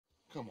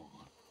Come on.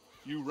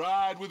 You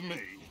ride with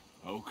me.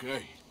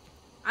 Okay.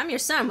 I'm your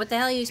son. What the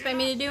hell you expect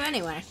me to do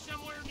anyway?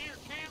 Somewhere near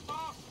camp,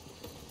 boss?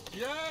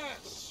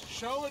 Yes.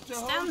 Show it to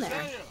It's down Hosea.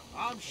 there.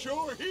 I'm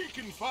sure he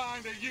can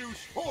find a use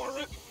for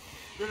it.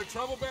 Bit of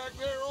trouble back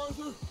there,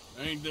 Arthur?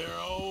 Ain't there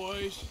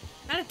always?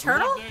 Not a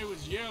turtle? When they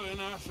was yelling,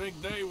 I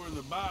think they were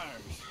the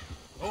buyers.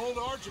 Old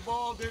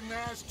Archibald didn't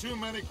ask too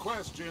many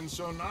questions,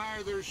 so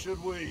neither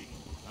should we.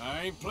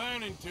 I ain't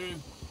planning to.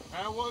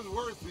 That was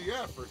worth the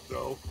effort,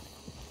 though.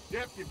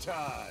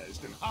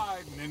 Deputized and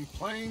hiding in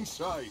plain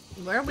sight.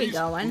 Where are we These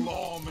going?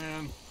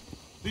 lawmen,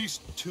 these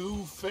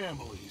two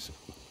families.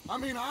 I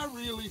mean, I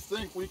really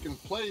think we can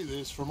play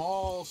this from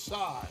all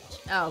sides.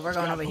 Oh, we're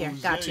going over here.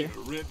 Got you.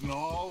 Hosea written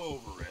all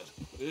over it.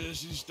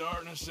 This is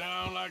starting to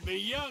sound like the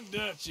Young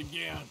Dutch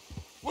again.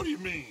 What do you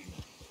mean,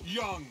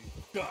 young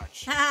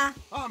Dutch? Haha.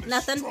 I'm as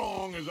Nothing.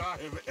 strong as I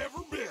have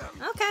ever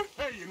been. Okay.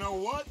 Hey, you know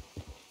what?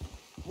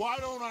 Why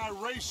don't I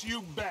race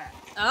you back?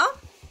 Oh?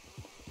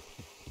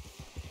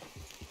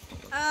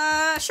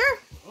 Sure.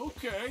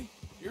 Okay,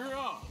 you're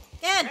on.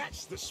 Good.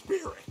 That's the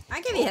spirit.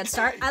 I give you a head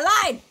start. Okay. I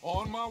lied.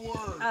 On my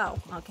word. Oh,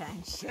 okay.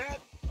 Set,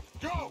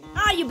 go.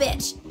 Oh, you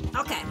bitch.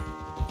 Okay.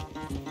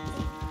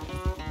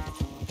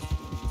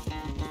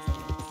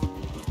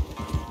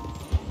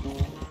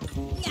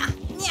 Yeah.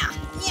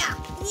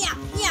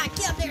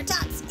 Get up there,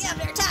 tots. Get up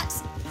there,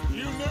 tots.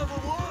 You never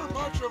were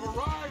much of a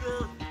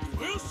rider.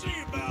 We'll see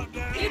about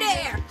that. You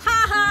there.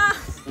 Ha ha.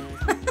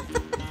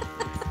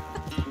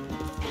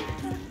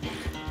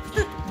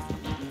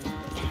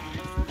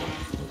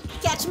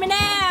 Catch me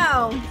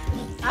now.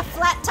 I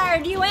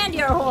flat-tired you and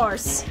your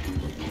horse.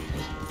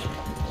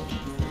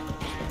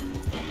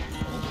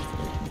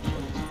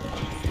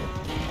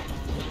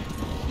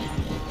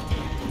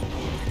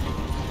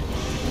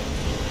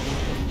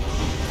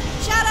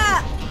 Shut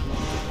up.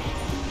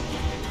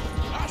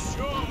 I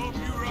sure hope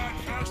you ride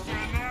faster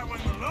than that when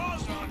the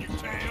law's on your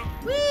tail.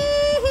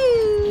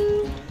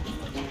 Woohoo.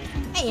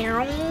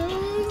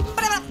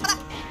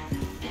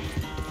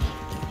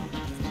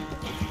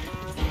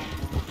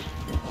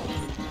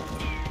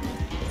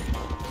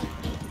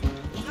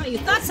 Oh, you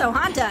thought so,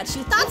 huh, Dutch?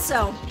 You thought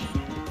so.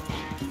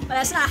 But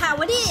that's not how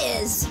it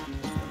is.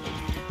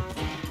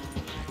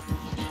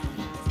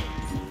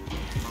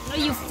 Oh,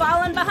 you've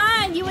fallen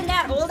behind, you and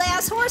that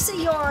old-ass horse of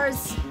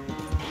yours.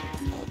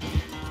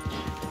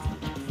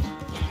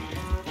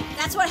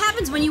 That's what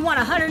happens when you want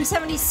a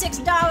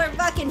 $176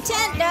 fucking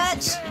tent,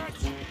 Dutch.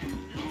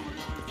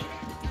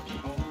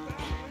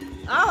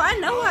 Oh, I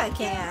know I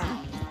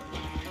can.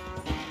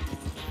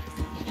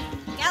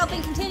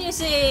 Galloping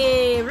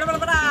continuously. Blah, blah,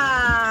 blah,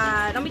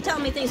 blah. Don't be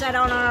telling me things I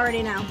don't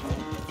already know.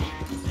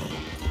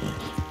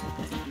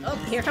 Oh,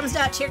 here comes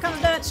Dutch. Here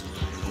comes Dutch.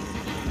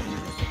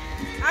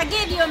 I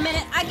gave you a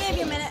minute. I gave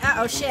you a minute.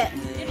 Uh-oh, shit.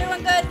 You're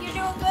doing good. You're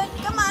doing good.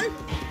 Come on.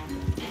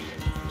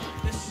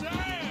 It's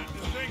sad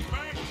to think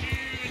back to you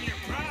in your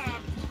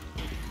prime.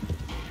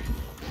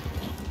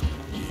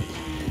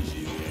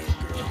 Easy there,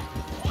 girl.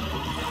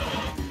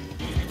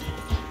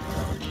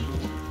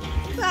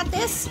 You got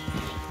this.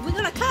 We're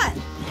gonna cut.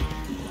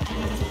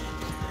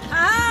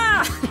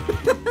 Ah!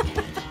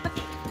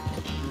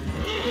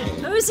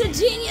 Who's a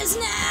genius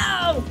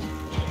now?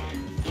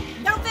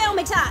 Don't fail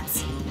me,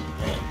 Tots.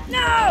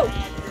 No!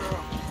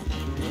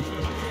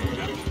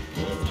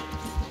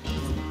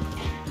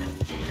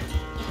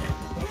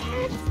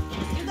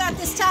 You got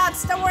this,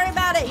 Tots. Don't worry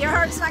about it. Your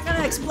heart's not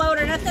gonna explode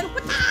or nothing.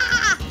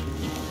 Ah!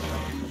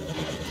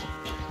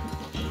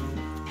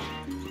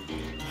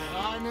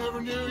 I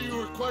never knew you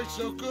were quite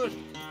so good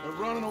at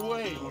running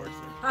away, Arthur.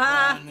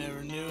 I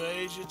never knew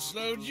age had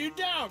slowed you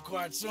down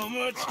quite so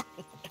much.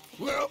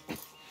 Well,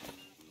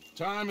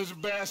 time is a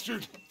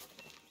bastard.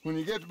 When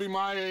you get to be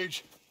my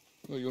age,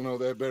 well, you'll know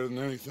that better than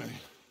anything.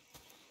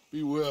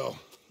 Be well.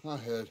 I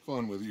had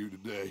fun with you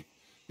today.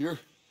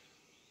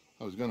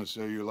 I was gonna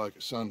say you're like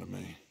a son to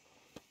me,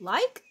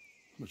 Like?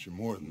 but you're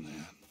more than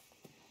that.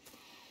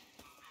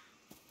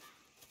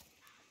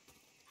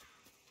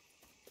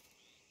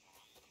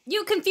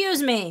 You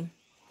confuse me.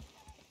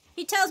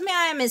 He tells me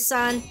I am his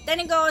son, then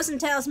he goes and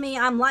tells me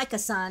I'm like a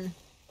son.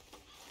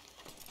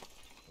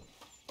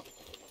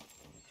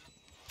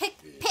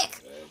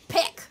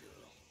 Pick.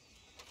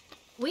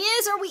 We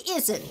is or we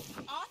isn't?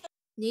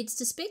 Needs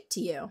to speak to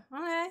you.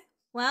 Okay.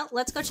 Well,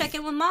 let's go check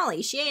in with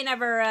Molly. She ain't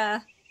ever,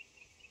 I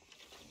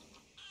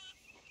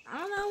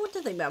don't know what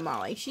to think about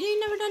Molly. She ain't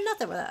never done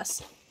nothing with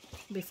us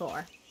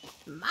before.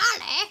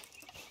 Molly?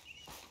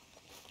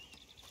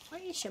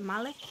 Where is she,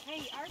 Molly?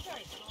 Hey,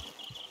 Arthur.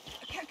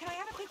 Can I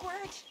have a quick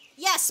word?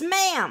 Yes,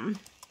 ma'am.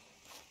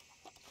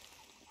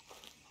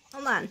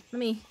 Hold on.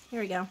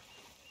 Here we go.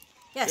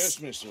 Yes.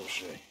 Yes, Miss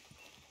O'Shea.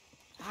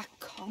 Ah,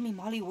 call me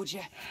Molly, would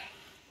you?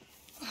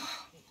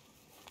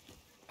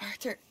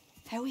 Arthur,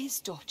 how is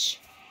Dutch?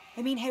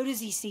 I mean, how does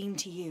he seem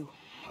to you?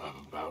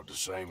 About the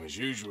same as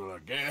usual, I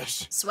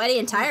guess. Sweaty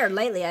and tired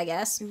lately, I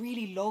guess. I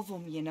really love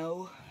him, you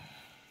know.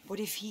 But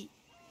if he...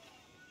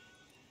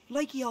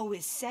 Like he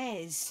always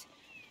says,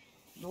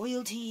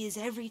 loyalty is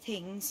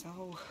everything,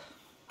 so...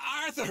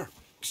 Arthur,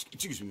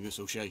 Excuse me, Miss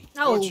O'Shea.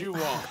 Oh, What you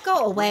want?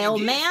 go away,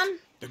 old man.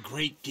 The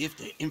great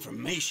gift of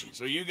information.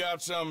 So you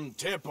got some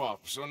tip-off,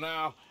 so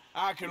now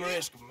I can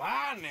risk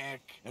my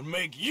neck and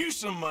make you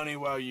some money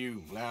while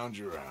you lounge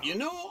around. You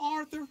know,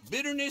 Arthur,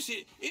 bitterness,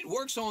 it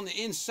works on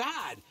the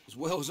inside as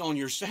well as on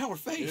your sour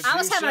face. If I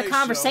was you having a say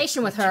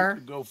conversation so, with her. you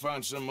could go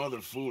find some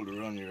other fool to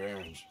run your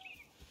errands.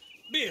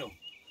 Bill,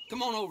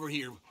 come on over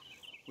here.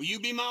 Will you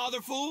be my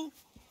other fool?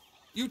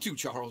 You too,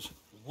 Charles.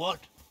 What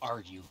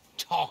are you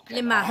talking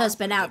Leave my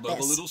husband out Above a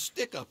this. little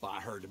stick-up I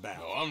heard about.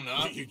 No, I'm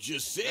not. You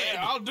just said.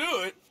 Yeah, I'll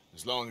do it,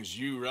 as long as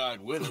you ride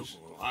with us.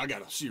 I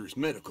got a serious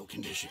medical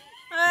condition.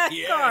 Of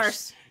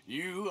course.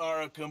 You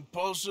are a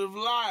compulsive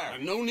liar.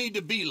 No need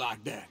to be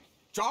like that.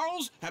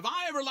 Charles, have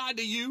I ever lied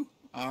to you?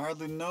 I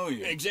hardly know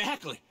you.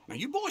 Exactly. Now,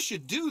 you boys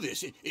should do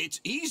this.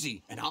 It's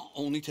easy, and I'll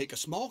only take a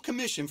small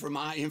commission for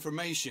my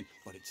information.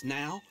 But it's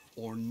now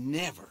or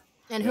never.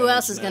 And who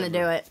else is going to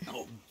do it?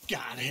 Oh,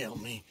 God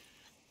help me.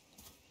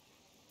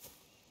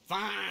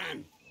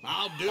 Fine.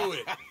 I'll do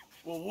it.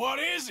 Well, what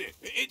is it?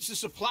 It's a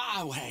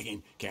supply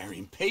wagon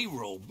carrying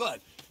payroll,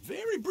 but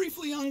very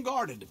briefly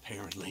unguarded,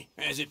 apparently.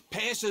 As it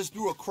passes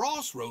through a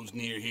crossroads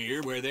near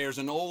here where there's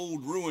an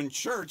old ruined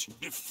church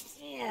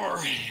before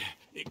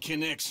it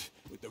connects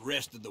with the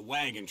rest of the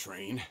wagon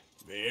train.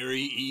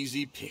 Very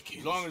easy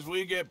pickings. As long as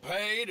we get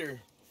paid or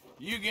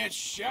you get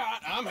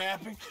shot, I'm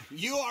happy.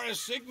 You are a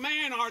sick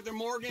man, Arthur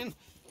Morgan.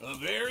 A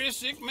very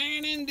sick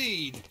man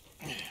indeed.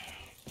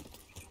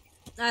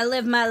 I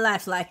live my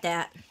life like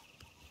that.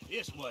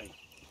 This way.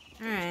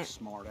 All right.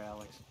 Smart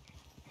Alex.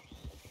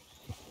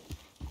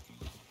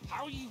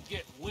 How you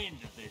get wind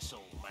of this,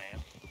 old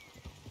man?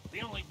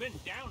 We only been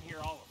down here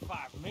all of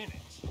 5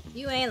 minutes.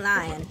 You ain't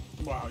lying.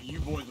 Wow, you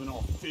boys been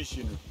off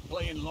fishing or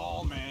playing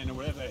lawman or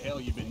whatever the hell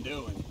you've been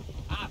doing.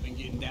 I've been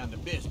getting down to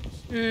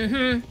business.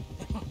 Mm-hmm.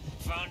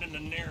 Finding the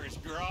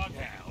nearest grog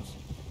house.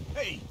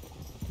 Hey,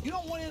 you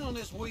don't want in on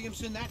this,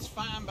 Williamson. That's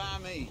fine by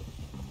me.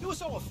 Do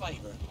us all a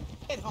favor.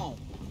 Head home.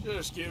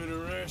 Just give it a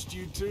rest,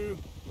 you two.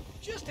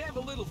 Just have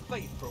a little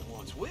faith for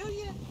once, will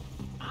you?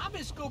 I've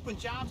been scoping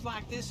jobs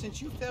like this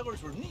since you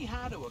fellers were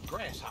knee-high to a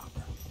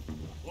grasshopper.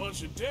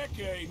 Once a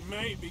decade,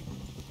 maybe.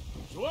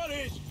 So what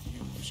is it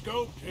you've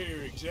scoped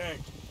here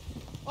exactly?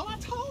 Well, I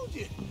told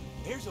you.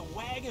 There's a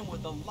wagon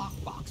with a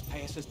lockbox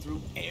passes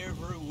through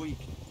every week.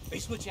 They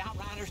switch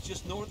outriders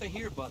just north of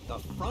here, but the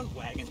front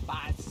wagon's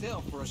by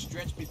itself for a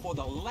stretch before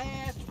the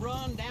last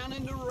run down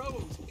into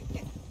roads.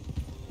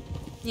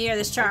 You hear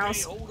this,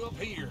 Charles? Okay, hold up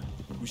here.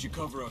 We should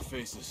cover our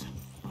faces.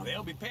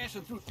 They'll be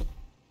passing through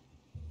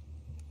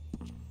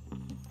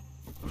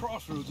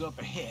crossroads up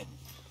ahead.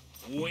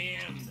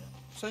 Wind.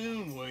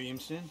 Soon,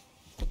 Williamson.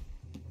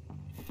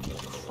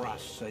 For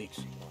Christ's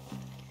sakes.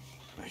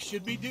 I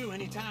should be due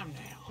any time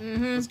now.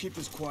 Let's keep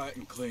this quiet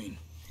and clean.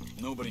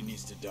 Nobody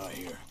needs to die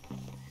here.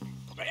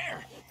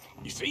 There!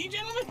 You see,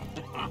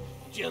 gentlemen?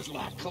 Just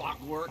like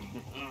clockwork.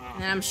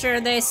 And I'm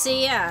sure they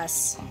see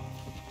us.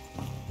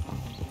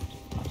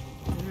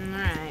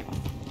 Alright.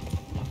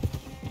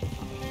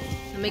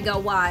 Let me go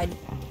wide.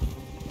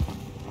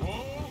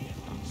 Oh,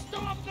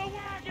 stop the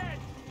wagon!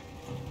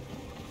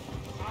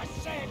 I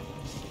said,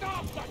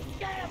 stop the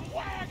damn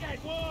wagon!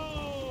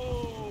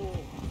 Whoa!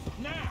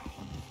 Now,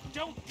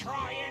 don't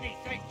try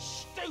anything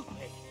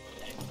stupid,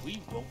 and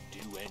we won't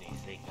do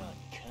anything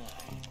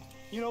unkind.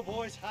 You know,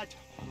 boys, I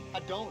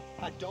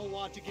don't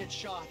want to get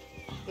shot,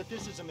 but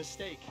this is a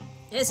mistake.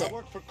 Is it? I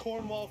work for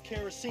Cornwall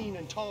Kerosene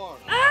and Tar.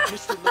 Ah!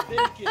 Mr.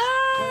 Leviticus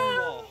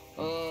Cornwall.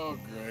 Oh,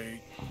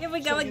 great. Here we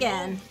go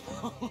again.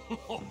 Who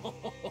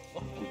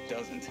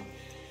doesn't?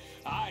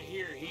 I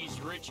hear he's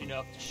rich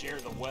enough to share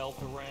the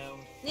wealth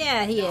around.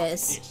 Yeah, he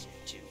is. This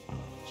too much.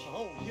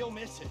 Oh, he'll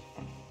miss it.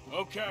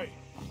 Okay,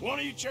 why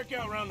don't you check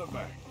out around the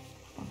back?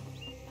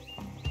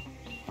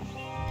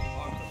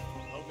 Arthur,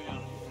 help me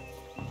out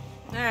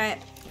here.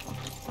 Alright.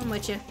 I'm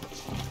with you.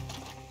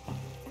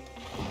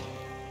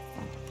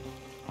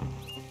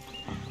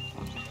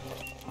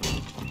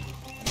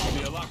 It'd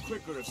be a lot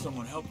quicker if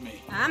someone helped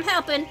me. I'm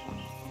helping.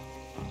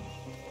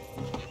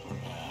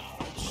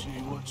 Let's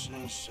see what's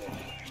inside.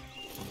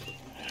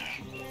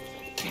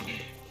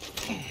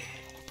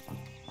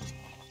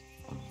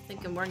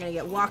 Thinking we're gonna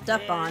get walked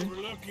up on.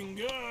 We're looking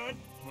good.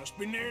 Must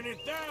be nearly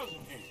 1,000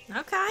 here.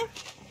 Okay.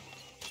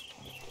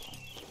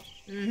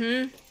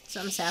 Mm-hmm.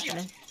 Something's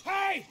happening.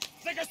 Hey!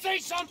 Think I see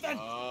something!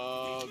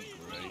 Oh,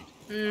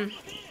 great.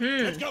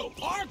 Let's go,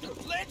 Arthur!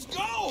 Let's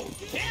go!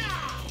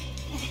 Yeah!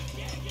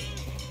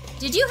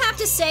 Did you have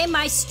to say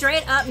my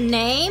straight up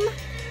name?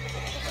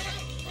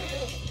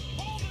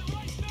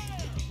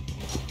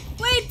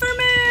 Wait for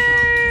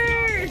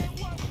me!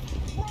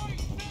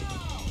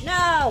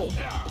 No!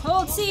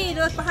 Hold C to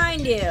look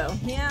behind you.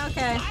 Yeah,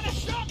 okay. Line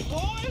us up,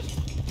 boys!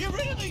 Get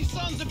rid of these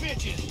sons of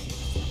bitches!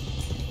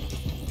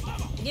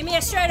 Give me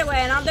a straightaway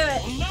and I'll do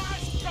it.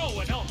 Nice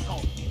going,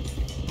 Uncle!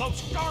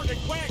 Most guarded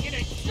wagon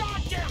in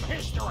goddamn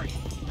history!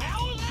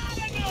 How was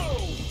I to know?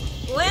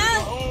 A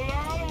Well, whole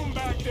lot of them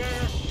back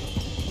there.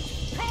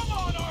 Come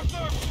on,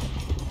 Arthur!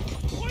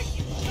 Wait,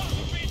 you son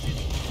of bitches!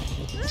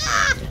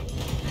 ah!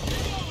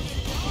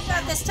 You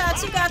got this,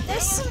 Tots. You got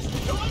this.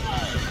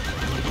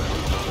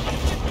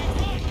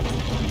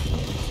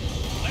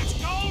 Let's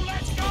go,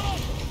 let's go!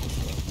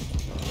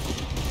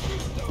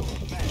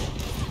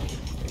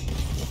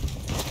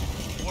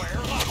 Where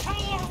the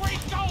hell are we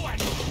going?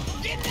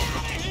 Get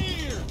out of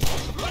here!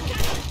 What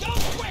kind of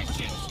dumb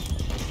questions?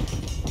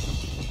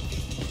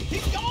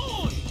 He's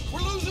gone!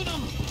 We're losing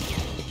him!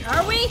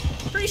 Are we?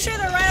 Pretty sure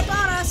they're right up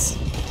on us.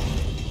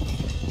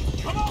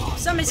 Come on!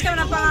 Somebody's coming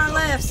up on our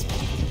left.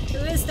 Who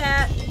is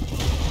that?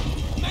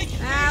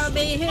 That'll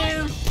be who? Boy,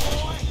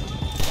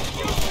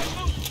 you can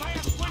move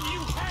fast when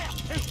you have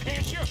to,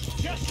 can't you?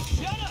 Just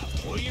shut up,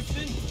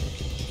 Williamson.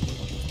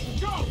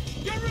 Go!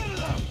 Get rid of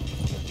them!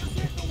 Just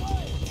hit the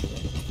way!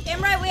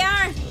 Damn right we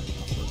are.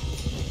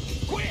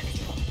 Quick!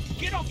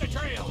 Get off the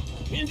trail!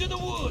 Into the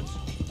woods!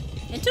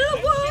 Into the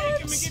Let's take him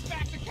and woods. get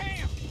back to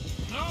camp!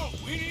 No,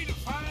 we need to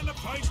find a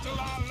place to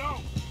lie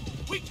low.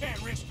 We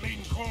can't risk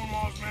leading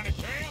Cornwall's men to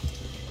camp.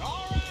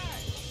 All right!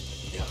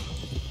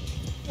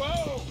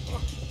 Whoa!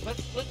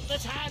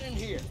 Let's hide in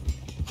here.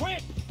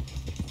 Quick!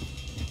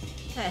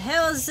 The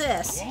hell is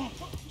this?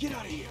 Get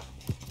out of here!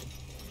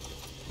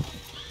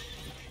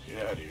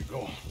 Get out of here,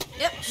 go on.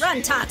 Yep,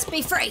 run, Tots.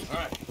 Be free. All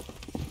right,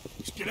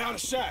 let's get out of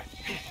sight.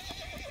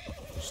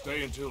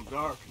 Stay until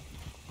dark,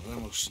 and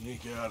then we'll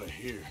sneak out of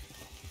here.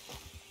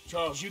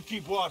 Charles, you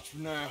keep watch for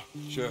now.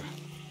 Sure.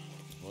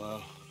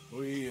 Well,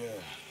 we,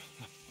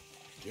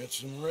 get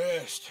some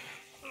rest.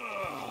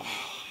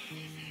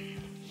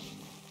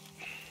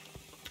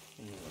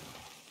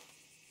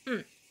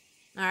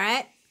 All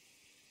right.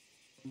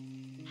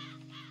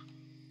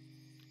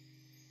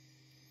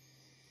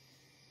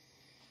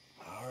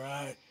 All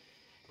right.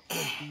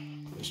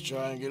 Let's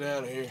try and get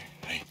out of here.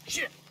 Hey,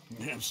 shit!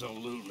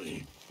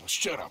 Absolutely. Well,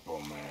 shut up,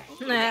 old man.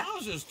 Nah. I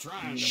was just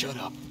trying to... Shut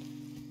up.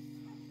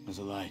 There's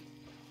a light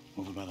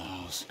over by the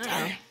house.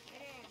 Uh-oh.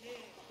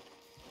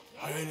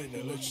 All right,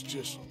 now let's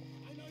just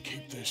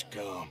keep this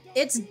calm.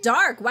 It's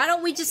dark. Why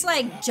don't we just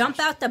like jump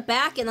out the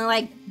back and then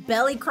like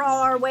belly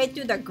crawl our way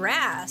through the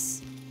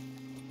grass?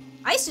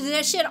 I used to do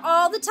that shit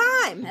all the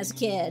time as a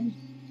kid.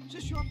 Is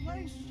this your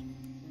place?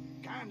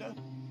 Kinda.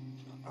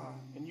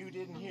 And you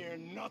didn't hear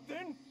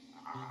nothing?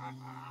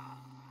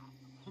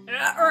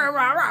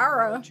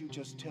 Why don't you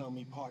just tell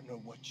me, partner,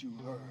 what you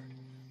heard?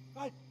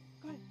 Right?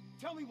 Go ahead.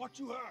 Tell me what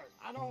you heard.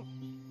 I don't...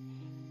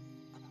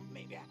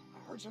 Maybe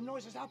I heard some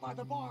noises out by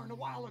the barn a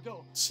while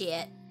ago.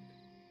 Shit.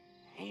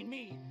 Ain't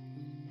me.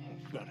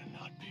 Better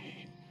not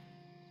be.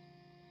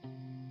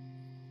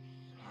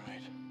 All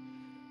right.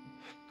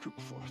 Group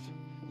forth.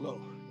 Low.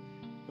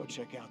 Go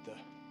check out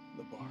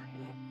the barn.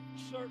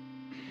 Sir.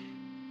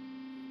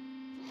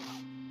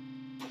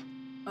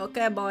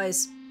 Okay,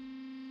 boys.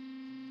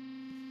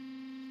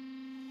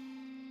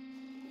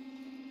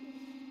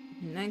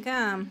 Here they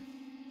come.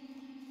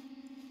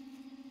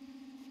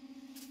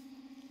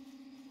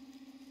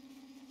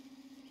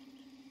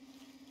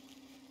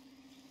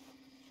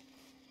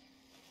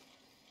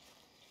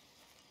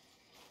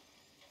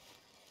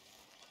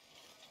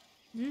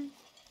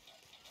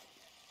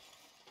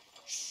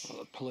 Well,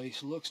 the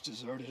place looks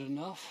deserted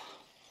enough.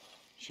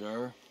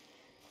 Sure.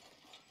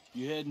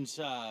 You head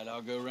inside,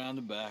 I'll go around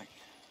the back.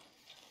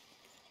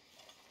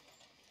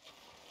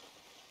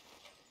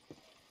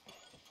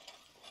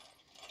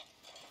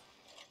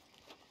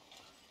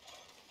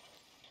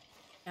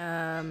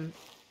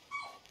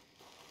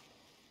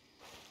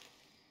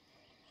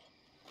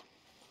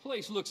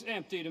 Place looks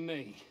empty to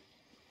me.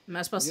 Am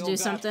I supposed The to do old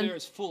guy up something? there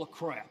is full of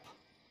crap.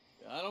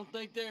 I don't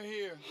think they're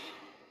here.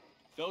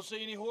 Don't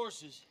see any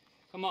horses.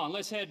 Come on,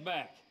 let's head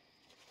back.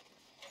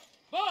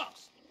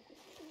 Boss!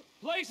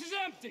 Place is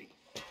empty!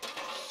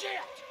 Shit!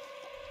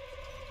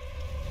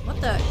 What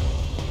the?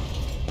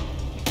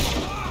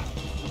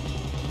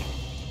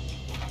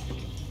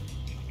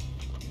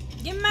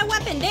 Give me my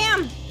weapon,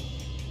 damn!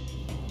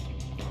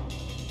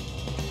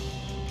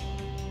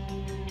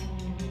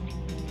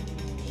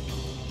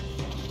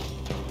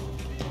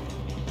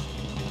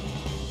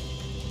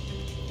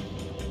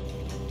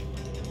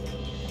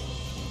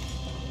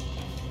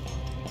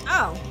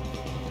 Oh.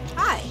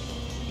 Hi.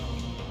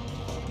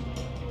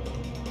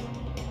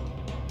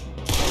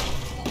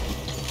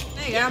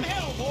 There you go.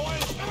 Hell,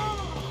 boys!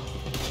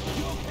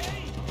 You okay?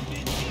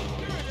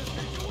 You're in a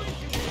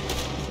situation here.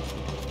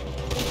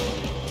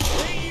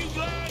 Ain't you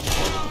glad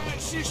now I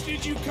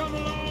insisted you come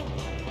along?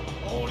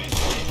 Oh, this is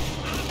it.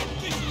 I'm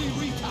officially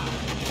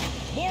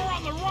retired. More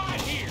on the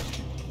right here.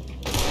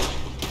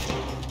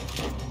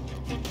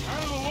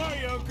 Out of the way,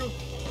 Uncle.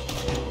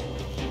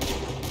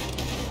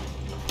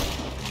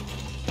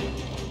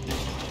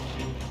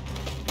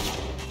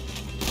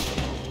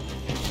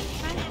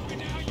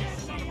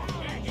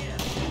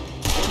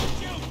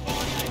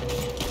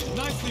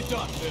 Nicely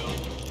done, Phil.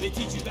 They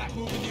teach you that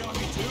move in the army,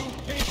 too?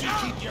 Can't you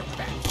keep your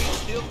back feet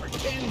still for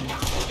 10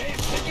 goddamn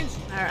seconds?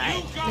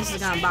 Alright, this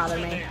is gonna bother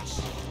me.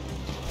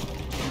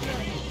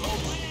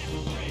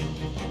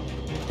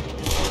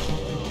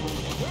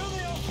 Where are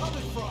they all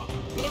coming from?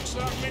 Looks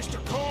like Mr.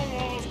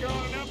 Cornwall's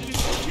gone enough to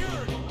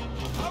security.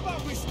 How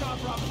about we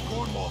stop robbing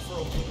Cornwall for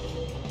a week?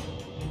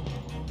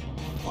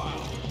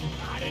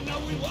 know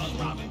we was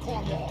robbing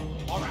Cornwall,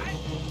 all right?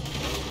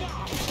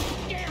 God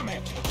damn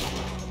it!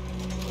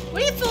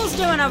 What are you fools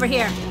doing over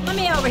here? Let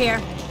me over here.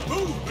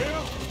 Move,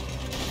 Bill!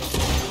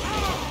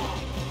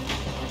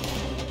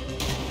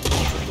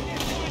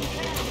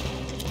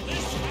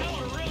 This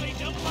fella really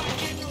don't like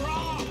getting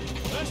robbed.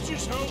 Let's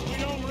just hope we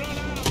don't run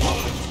out of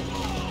bullets.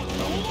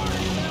 Don't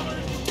worry,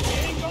 fellas. We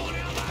ain't going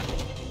out like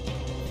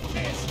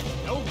this.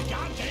 No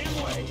goddamn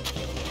way.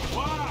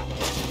 Why?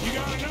 You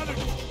got another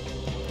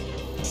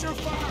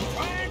surefire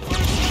plan for the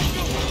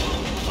signal?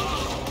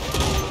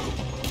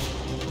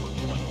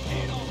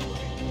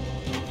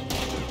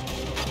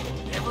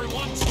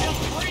 Everyone's still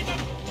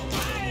breathing?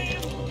 I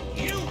am.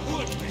 You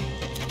would be.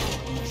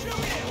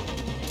 Shoot him.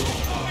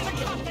 Oh, there's a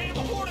goddamn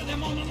horde of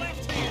them on the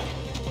left hand.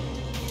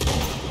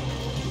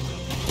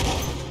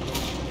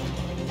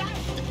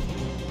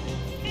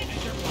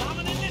 They're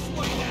bombing in this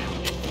way now.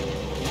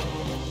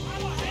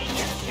 I hate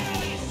this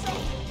guy. He's so...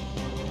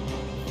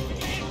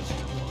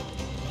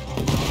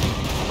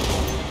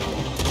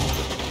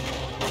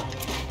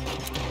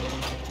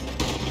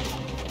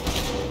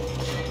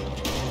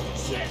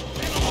 Shit,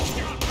 they almost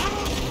got...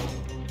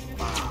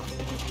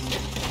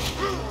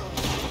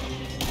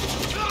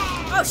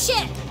 Oh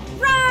shit!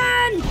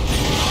 Run!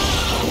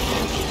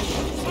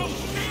 So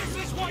this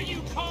is what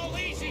you call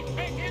easy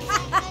pickings?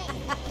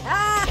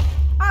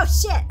 Oh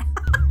shit!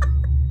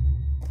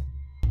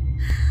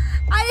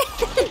 I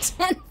didn't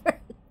intend for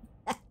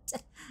that to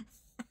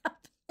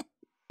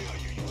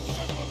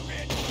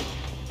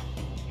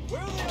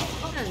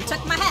happen.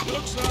 Took my hat.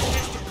 Looks like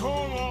Mr.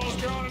 Cornwall's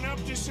gone and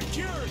upped his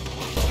security.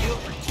 He'll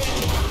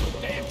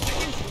pretend damn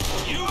chickens.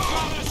 You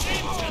got us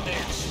into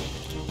this.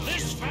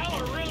 This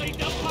fella really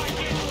don't like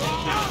getting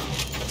robbed.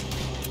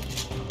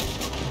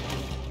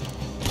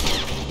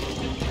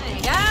 There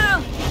you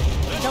go.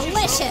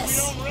 Delicious.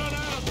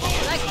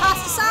 Like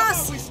pasta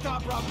sauce? We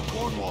stopped robbing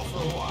Cornwall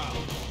for a while.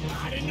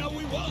 I didn't know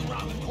we was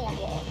robbing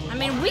Cornwall. I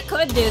mean, we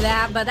could do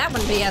that, but that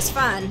wouldn't be as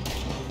fun.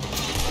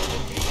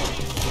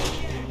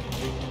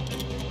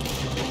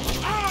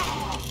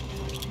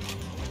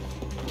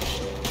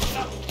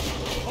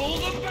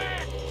 Hold them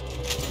back!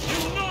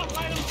 Do not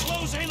let them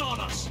close in on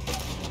us!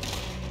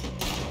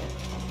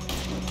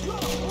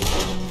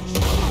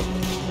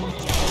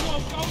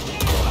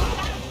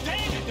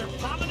 Damn it, they're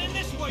bombing in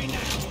this way now!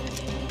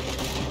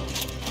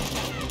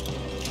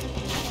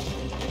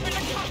 There's a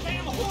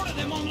goddamn horde of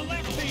them on the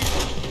left here!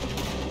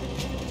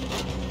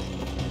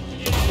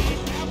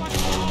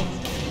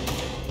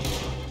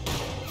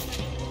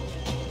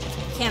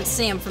 Can't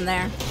see him from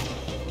there.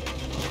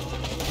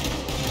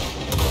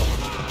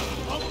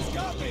 Almost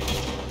got me!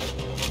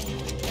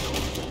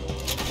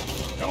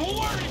 Don't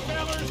worry,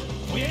 fellas!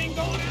 We ain't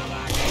going out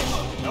like this!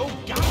 No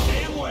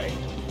goddamn way!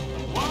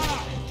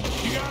 Why?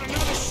 You got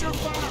another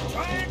surefire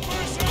plan for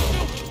us,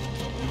 Uncle?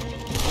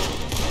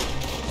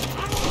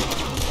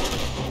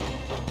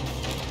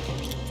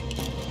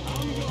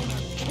 I'm gonna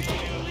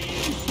kill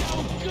you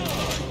so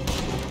good!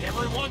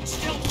 Everyone's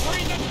still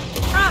breathing?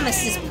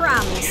 Promises, You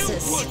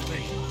promises. would be!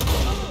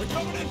 They're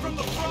coming in from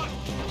the front!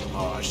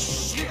 Oh,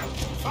 shit!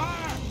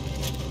 Fire!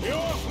 You're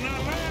off from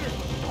that ladder!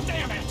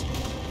 Damn it!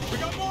 We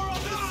got more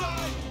on this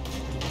side!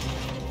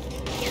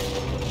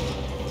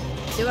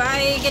 Do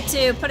I get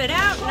to put it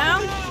out?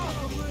 No?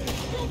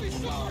 You'll be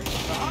sorry!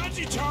 Behind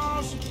you,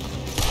 Charles!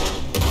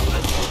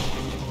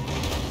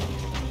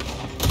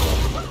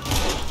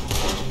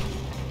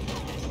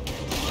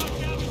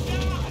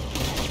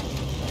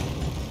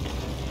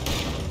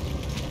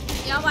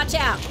 Y'all watch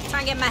out. Try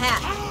and get my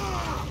hat.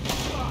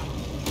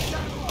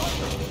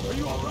 Are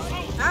you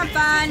alright? I'm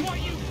fine.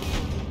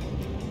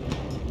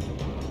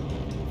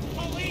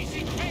 Oh,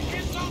 easy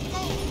pickings,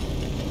 Uncle!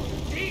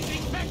 Easy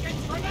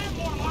pickings for them,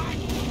 more like!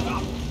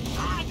 Oh,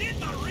 I did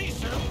my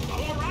research,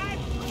 alright?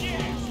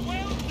 Yes,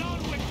 well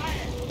done with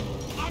that!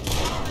 I'm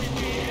sorry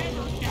we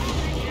ever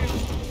doubted you!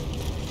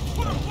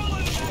 Put a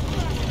bullet in that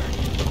bastard!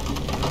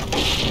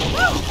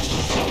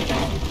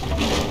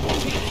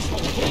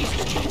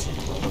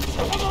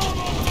 Come on,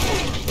 old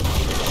man!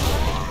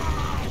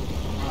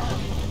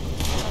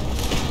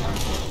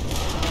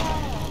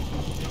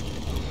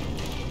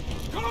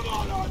 Come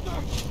on,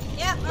 Arthur!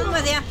 Yep, I'm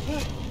with you.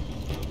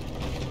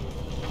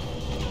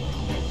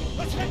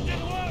 Let's head to the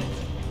woods!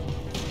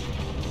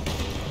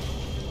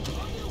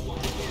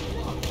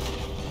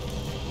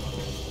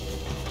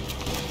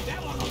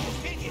 That one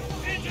almost hit you!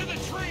 Into the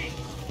tree!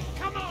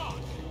 Come on!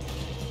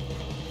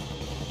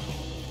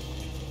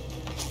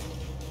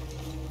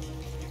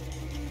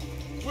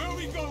 Where are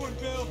we going,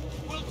 Bill?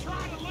 We'll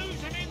try to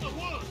lose him in the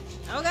woods!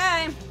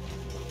 Okay.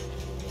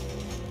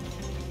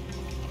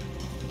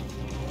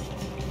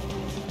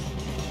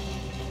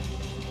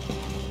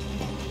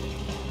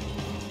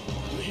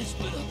 Let's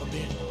split up a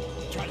bit.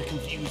 Try to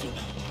confuse him.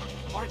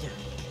 Arthur,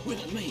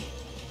 with me.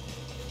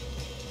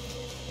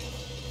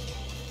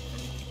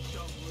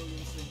 Don't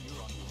really think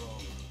you're on your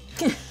own.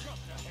 Shut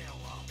the hell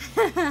up!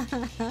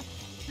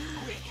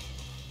 Quick,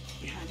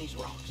 behind these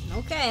rocks.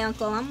 Okay,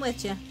 Uncle, I'm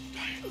with you.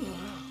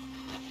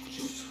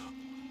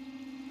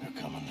 They're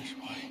coming this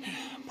way.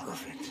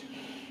 Perfect.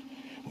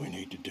 We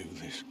do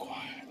this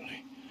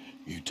quietly.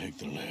 You take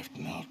the left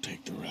and I'll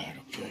take the right,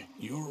 okay?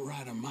 You're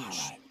right or my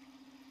right?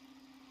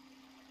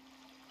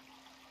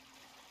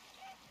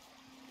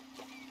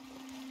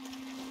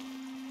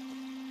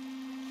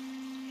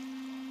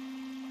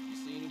 You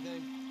see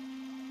anything?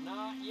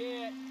 Not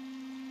yet.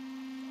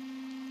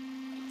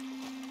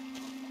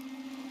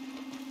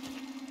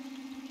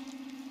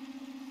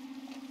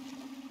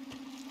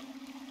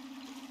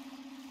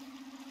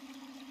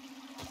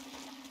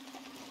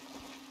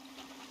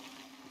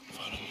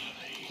 Follow my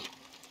lead.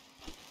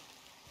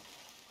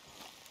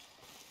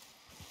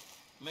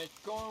 Mr.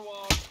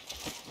 Cornwall.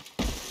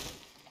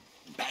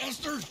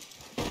 Bastard!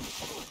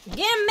 Get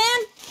him,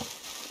 man!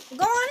 I'm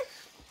going.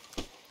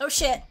 Oh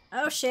shit.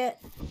 Oh shit.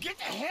 Get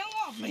the hell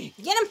off me!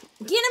 Get him!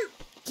 Get him!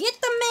 Get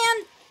the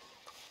man!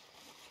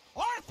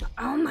 Arthur!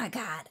 Oh my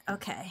god.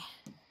 Okay.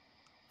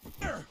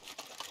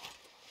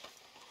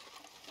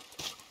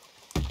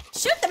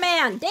 Shoot the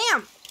man!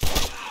 Damn!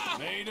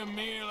 Made a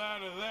meal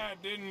out of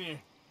that, didn't you?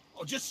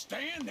 Oh, just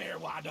stand there,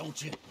 why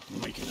don't you?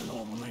 Making a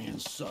normal man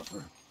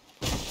suffer.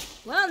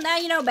 Well, now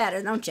you know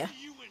better, don't you?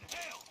 You in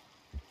hell!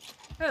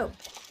 Oh.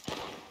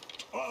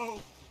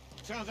 Uh-oh.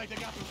 Sounds like they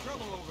got some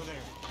trouble over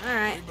there.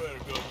 Alright. You better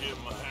go give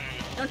him a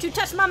hand. Don't you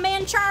touch my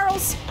man,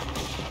 Charles!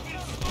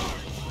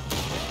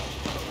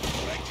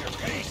 Break your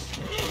face! Is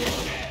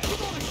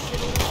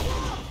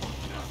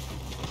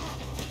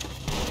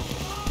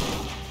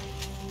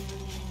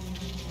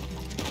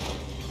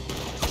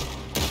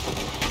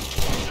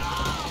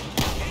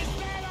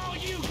that all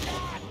you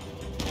got?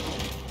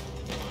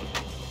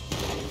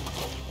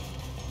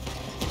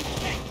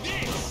 Take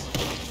this!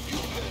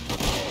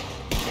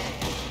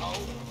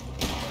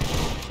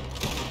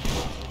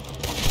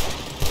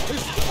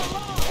 It's still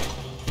alive!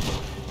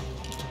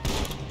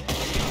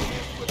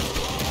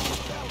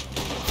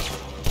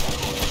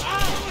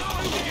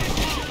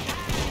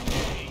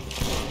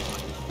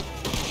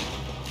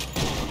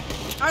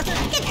 Arthur,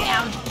 get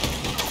down!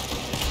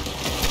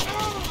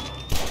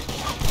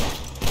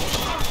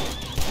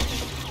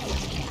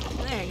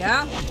 There you go.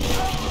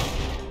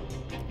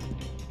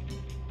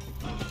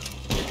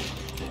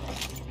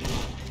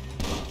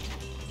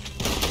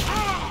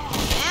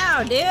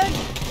 Ow, dude!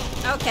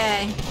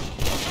 Okay.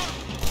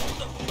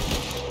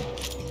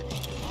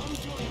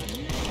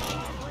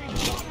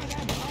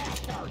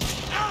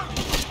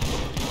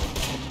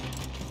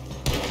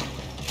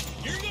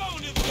 You're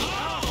going to the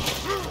ball!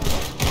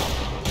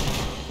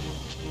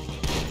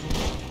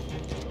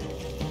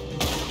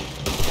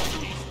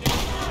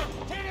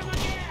 Hit him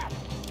again!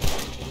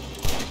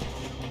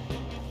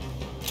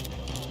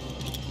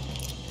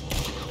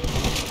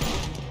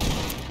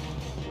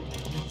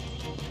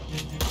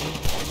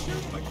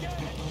 Shoot him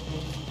again!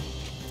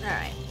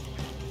 Alright.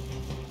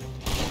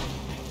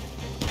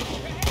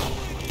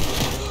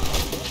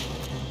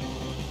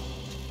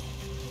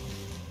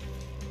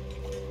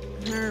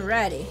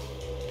 Alrighty.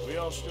 We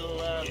all still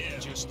alive? Yeah,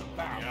 just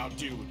about. Yeah, I'll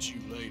deal with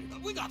you later.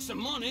 We got some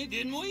money,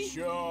 didn't we?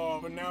 Sure,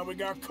 but now we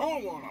got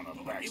Cornwall on our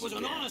backs. It was an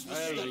again. honest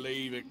Hey, mistake.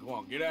 leave it. Go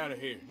on, get out of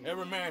here.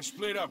 Every man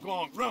split up. Go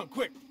on, run,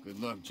 quick. Good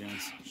luck,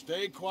 gents.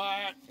 Stay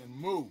quiet and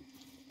move.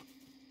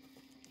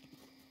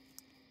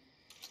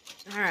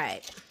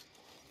 Alright.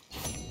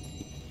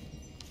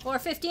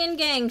 450 in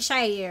gang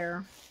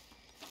share.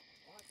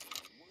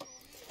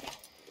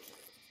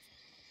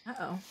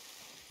 Uh-oh.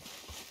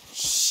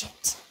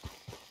 Shit.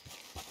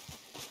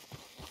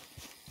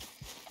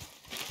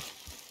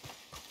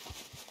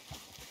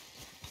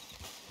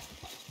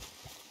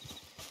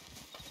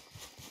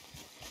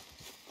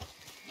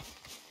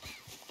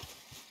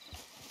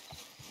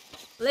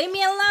 Leave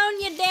me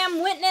alone, you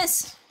damn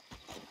witness.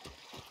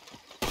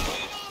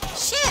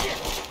 Shit.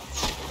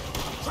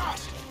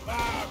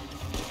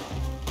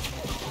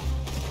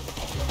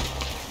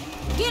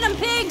 Get him,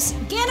 pigs!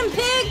 Get him,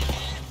 pig!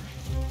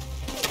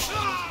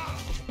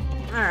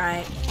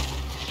 Alright.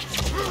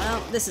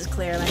 Well, this is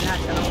clearly not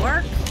gonna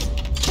work.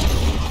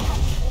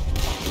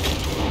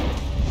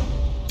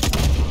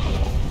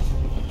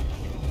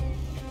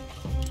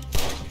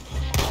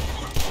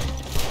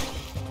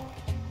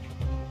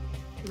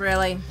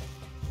 Really?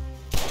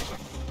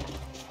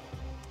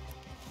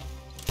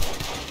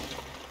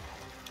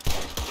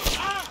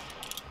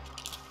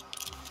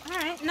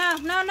 Alright, no,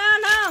 no, no,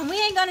 no! We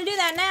ain't gonna do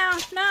that now,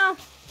 no!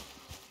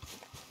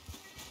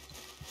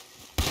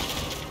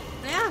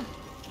 Yeah.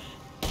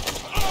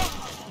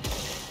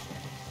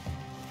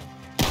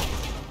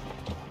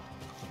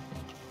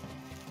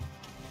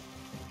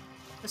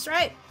 That's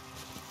right.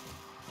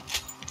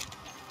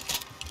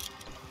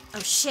 Oh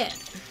shit.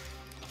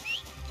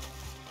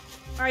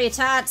 Where are you,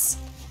 tots?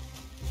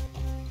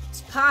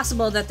 It's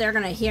possible that they're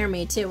gonna hear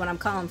me too when I'm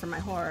calling for my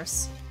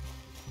horse.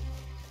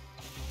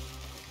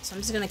 So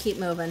I'm just gonna keep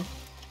moving.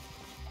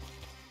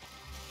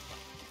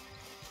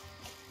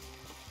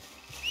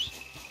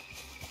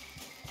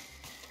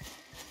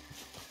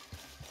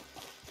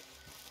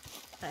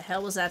 The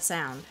hell was that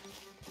sound?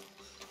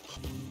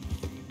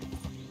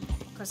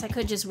 Of course, I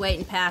could just wait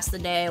and pass the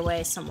day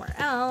away somewhere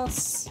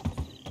else.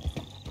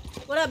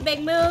 What up,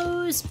 Big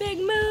Moose? Big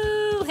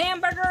Moo!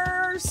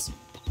 Hamburgers!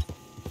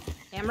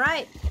 Damn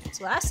right.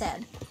 That's what I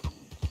said.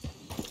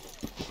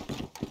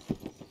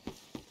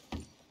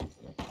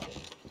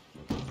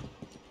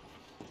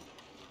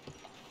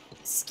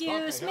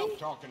 Excuse me?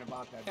 Talking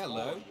about that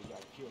Hello. boy who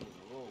got killed in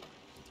the road.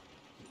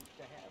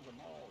 To have them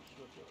all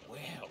shook up.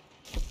 Well,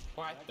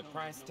 quite the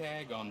price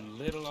tag on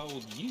little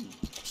old you.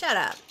 Shut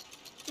up.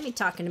 You ain't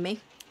talking to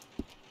me.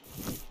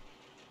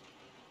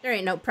 There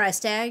ain't no price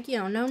tag. You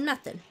don't know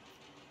nothing.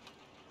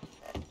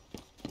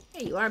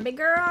 Here you are, big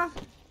girl.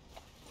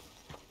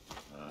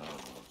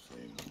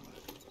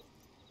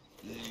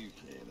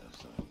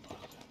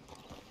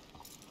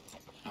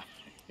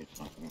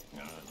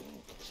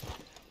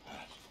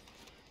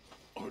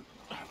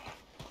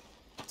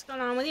 What's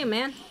going on with you,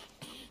 man?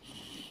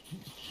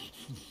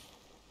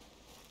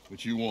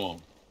 What you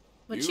want?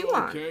 What you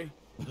want? Okay?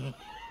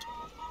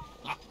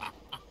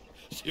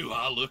 Do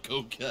I look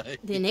okay?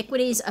 The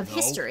iniquities of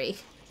history.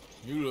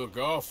 You look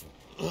awful.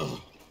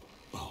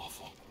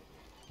 Awful.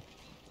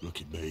 Look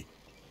at me.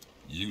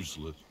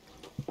 Useless.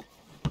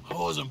 I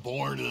wasn't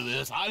born to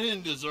this. I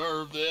didn't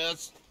deserve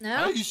this. No?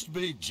 I used to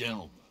be a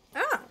gentleman.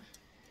 Oh,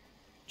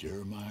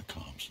 Jeremiah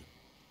Compson.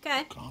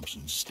 okay.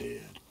 Compson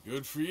Stead.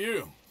 Good for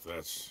you, if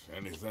that's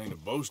anything to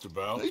boast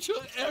about. They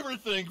took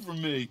everything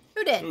from me.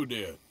 Who did? Who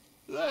did?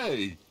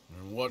 They.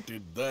 And what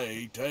did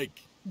they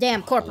take?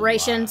 Damn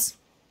corporations.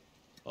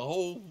 A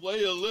whole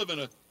way of living,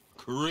 a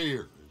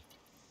career.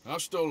 I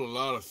stole a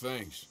lot of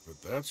things,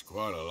 but that's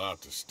quite a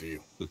lot to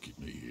steal. Look at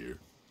me here.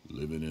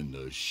 Living in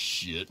the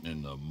shit and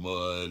in the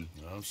mud.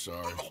 I'm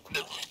sorry.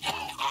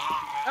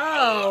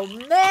 Oh,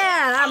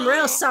 man. I'm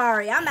real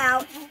sorry. I'm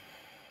out.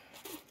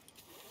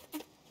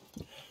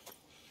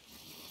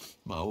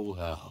 My old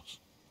house.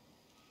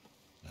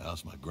 The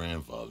house my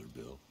grandfather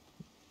built.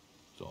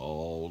 It's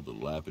all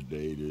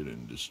dilapidated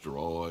and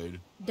destroyed.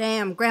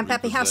 Damn,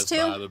 Grandpappy house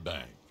Repossessed by too? the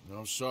bank.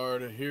 I'm sorry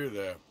to hear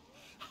that.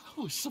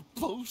 I was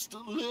supposed to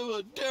live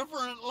a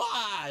different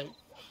life.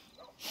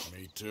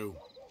 Me too.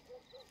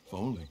 If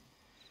only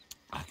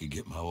I could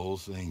get my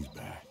old things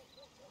back.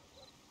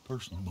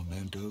 Personal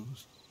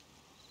mementos,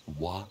 a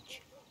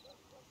watch,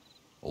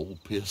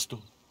 old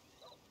pistol,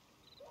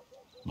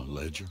 my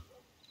ledger.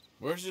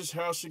 Where's this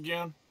house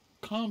again?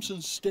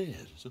 Compson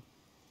Stead,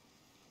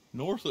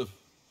 north of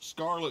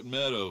Scarlet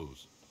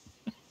Meadows.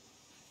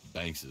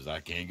 Bank says I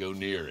can't go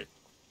near it.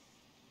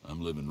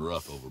 I'm living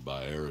rough over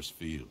by Harris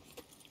Field.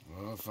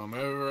 Well, if I'm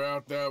ever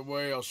out that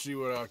way, I'll see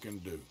what I can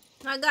do.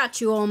 I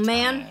got you, old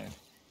man.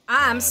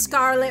 I'm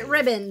Scarlet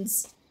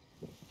Ribbons.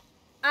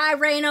 I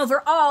reign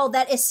over all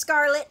that is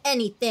scarlet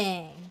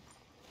anything.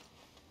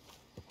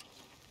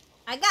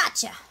 I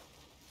gotcha.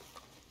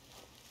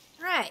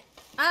 Right.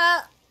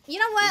 You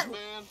know what? This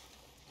man,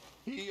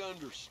 he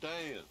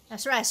understands.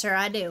 That's right, sir,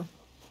 I do.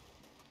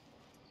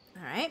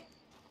 Alright.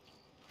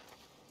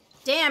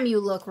 Damn, you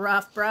look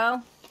rough,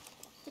 bro.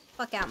 Get the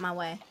fuck out my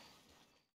way.